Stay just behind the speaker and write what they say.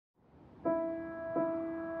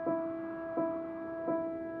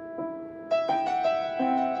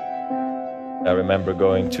I remember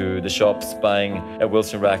going to the shops, buying a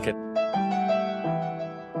Wilson racket,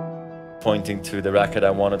 pointing to the racket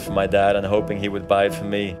I wanted for my dad and hoping he would buy it for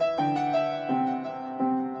me.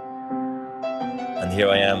 And here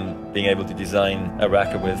I am, being able to design a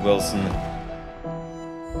racket with Wilson.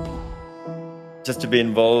 Just to be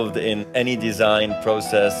involved in any design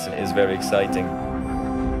process is very exciting.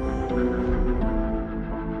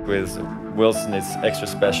 With Wilson, it's extra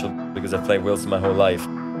special because I've played Wilson my whole life.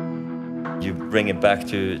 You bring it back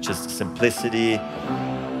to just simplicity.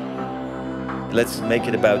 Let's make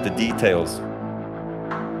it about the details.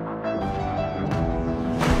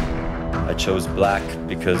 I chose black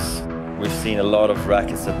because we've seen a lot of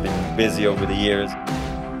rackets that have been busy over the years.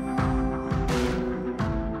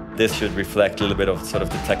 This should reflect a little bit of sort of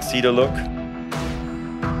the tuxedo look.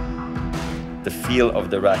 The feel of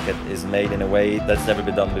the racket is made in a way that's never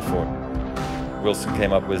been done before. Wilson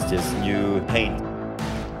came up with this new paint.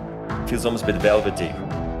 It feels almost a bit velvety.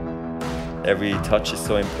 Every touch is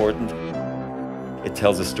so important. It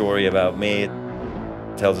tells a story about me.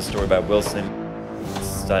 It tells a story about Wilson. It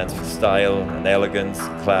stands for style and elegance,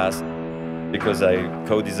 class. Because I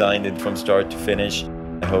co-designed it from start to finish,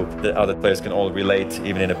 I hope that other players can all relate,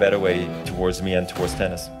 even in a better way, towards me and towards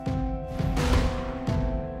tennis.